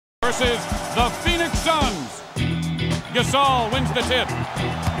versus the Phoenix Suns. Gasol wins the tip.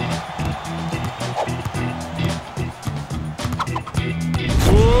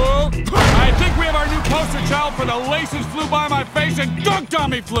 Whoa. I think we have our new poster child for the laces flew by my face and dunked on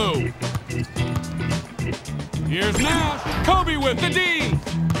me flew. Here's Nash. Kobe with the D.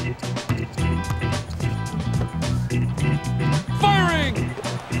 Firing.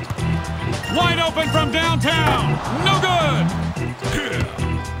 Wide open from downtown. No good. Through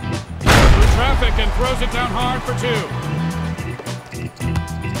traffic and throws it down hard for two.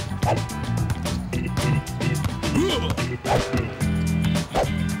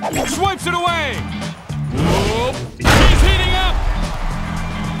 Swipes it away. Whoop. He's heating up.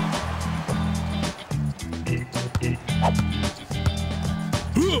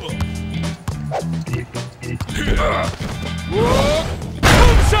 Whoop.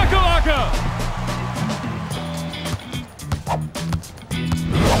 Boom shakalaka.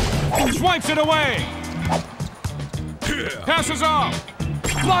 Swipes it away. Passes off.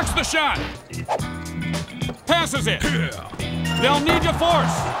 Blocks the shot. Passes it. They'll need to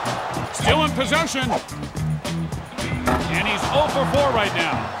force. Still in possession. And he's 0 for 4 right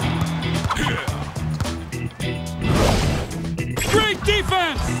now. Great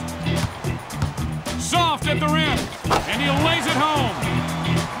defense! Soft at the rim. And he lays it home.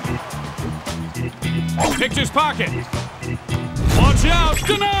 Picks his pocket. Watch out!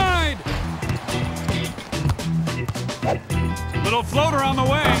 Denied! Little floater on the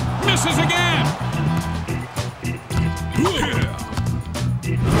way. Misses again.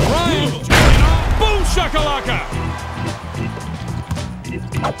 Bryant, boom shakalaka!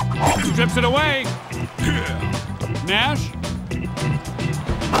 Strips it away. Nash.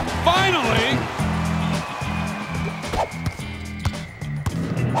 Finally!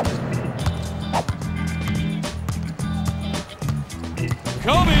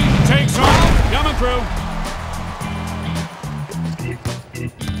 Kobe takes off, coming through.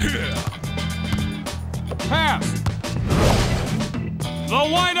 Pass. The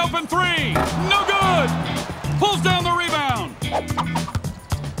wide open three. No good. Pulls down the rebound.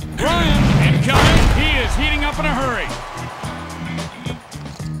 Bryant incoming. He is heating up in a hurry.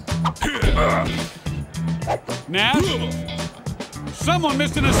 Nash. Someone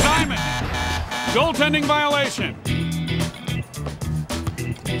missed an assignment. Goaltending violation.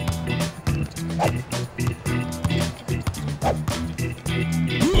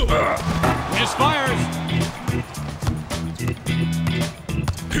 Misfires.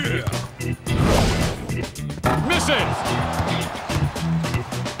 Misses.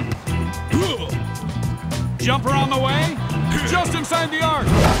 Jumper on the way. Just inside the arc.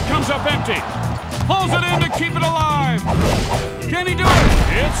 Comes up empty. Pulls it in to keep it alive. Can he do it?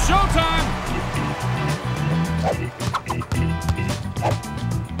 It's showtime.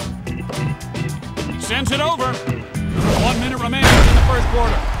 Sends it over. 1 minute remaining in the first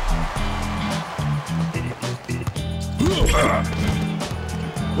quarter.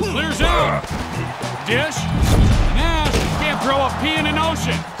 Clears out. Dish. Nash can't throw a pea in an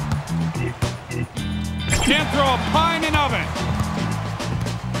ocean. Can't throw a pie in an oven.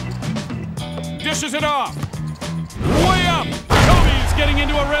 Dishes it off. Way up. Kobe's getting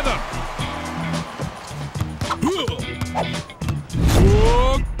into a rhythm. Kaboom!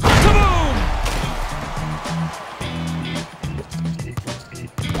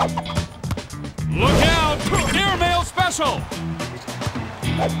 Look out! Airmail special!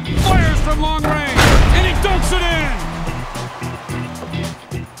 Fires from long range, and he dunks it in!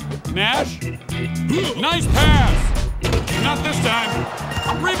 Nash? Nice pass! Not this time.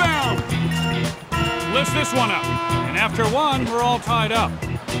 Rebound! Lifts this one up, and after one, we're all tied up.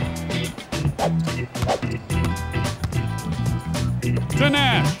 To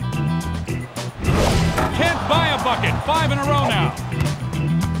Nash. Can't buy a bucket. 5 in a row now.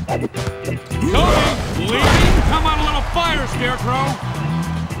 Kobe leading. Come on, a little fire, Scarecrow.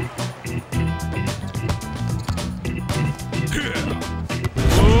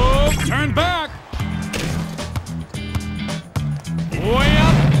 Whoa, turn back. Way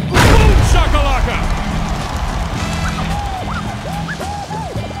up. Boom, shakalaka.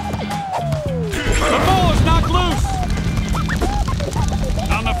 The ball is knocked loose.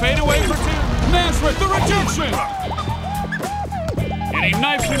 On the fadeaway for two. Nash with the rejection. And he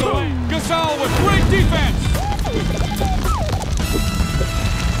knifes it away. Gasol with great defense.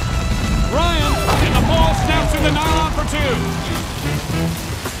 Bryant, and the ball snaps in the nylon for two.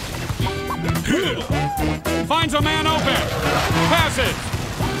 Finds a man open. Passes.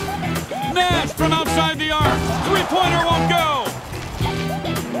 Nash from outside the arc. Three-pointer won't go.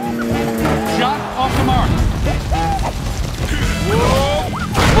 Shot off the mark. Whoa.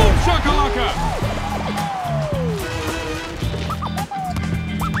 Boom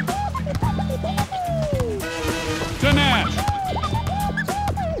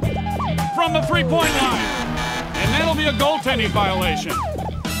goaltending violation.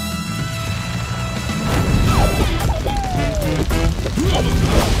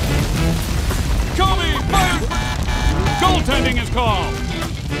 Kobe fires. Goaltending is called.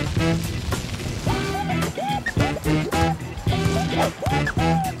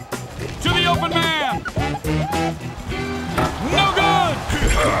 To the open man. No good.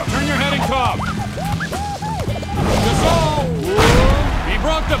 Turn your head and cough. Gasol. He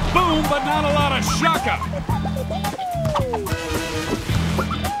brought the boom, but not a lot of shaka.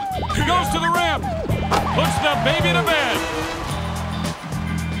 He goes to the rim. Puts the baby to bed.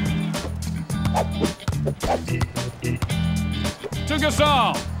 To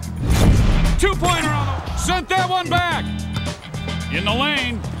Gasol. Two-pointer on the... Sent that one back. In the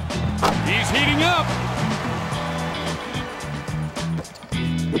lane. He's heating up.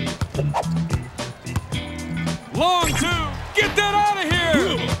 Long two. Get that out of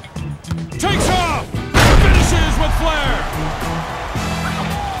here. Takes off. Finishes with flair.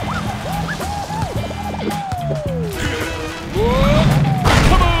 Whoa.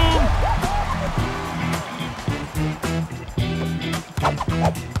 Kaboom.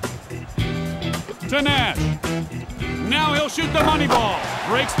 To Nash. Now he'll shoot the money ball.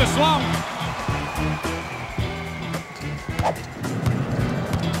 Breaks the slump.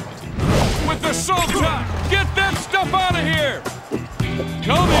 With the soft touch. Get that stuff out of here.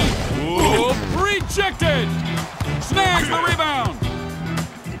 Kobe. Ooh, rejected. Snags the rebound.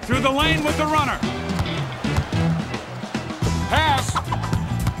 Through the lane with the runner. Pass.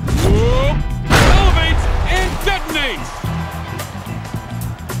 Ooh, elevates and detonates.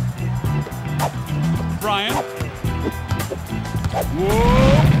 Bryant. Whoa!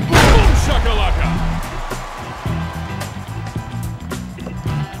 Boom shakalaka!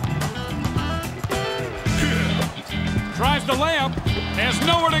 Tries the layup, has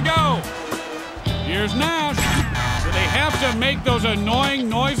nowhere to go. Here's Nash. Do they have to make those annoying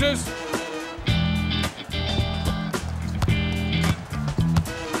noises?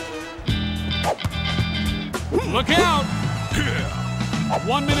 Look out!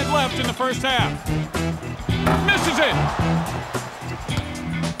 1 minute left in the first half. Misses it!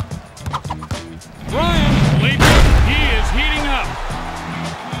 Bryant leads it. He is heating up.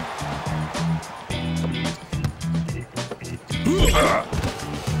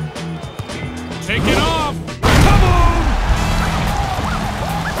 Take it off. Kaboom!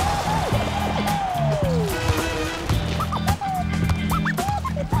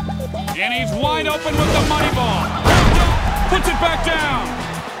 And he's wide open with the money ball. Puts it back down.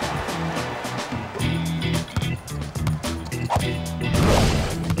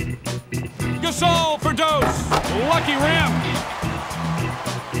 Gasol for dose. Lucky rim.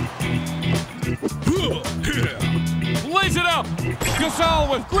 Lays it up. Gasol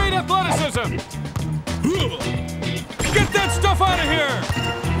with great athleticism. Get that stuff out of here.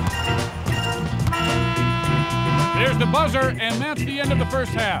 There's the buzzer, and that's the end of the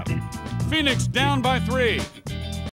first half. Phoenix down by 3.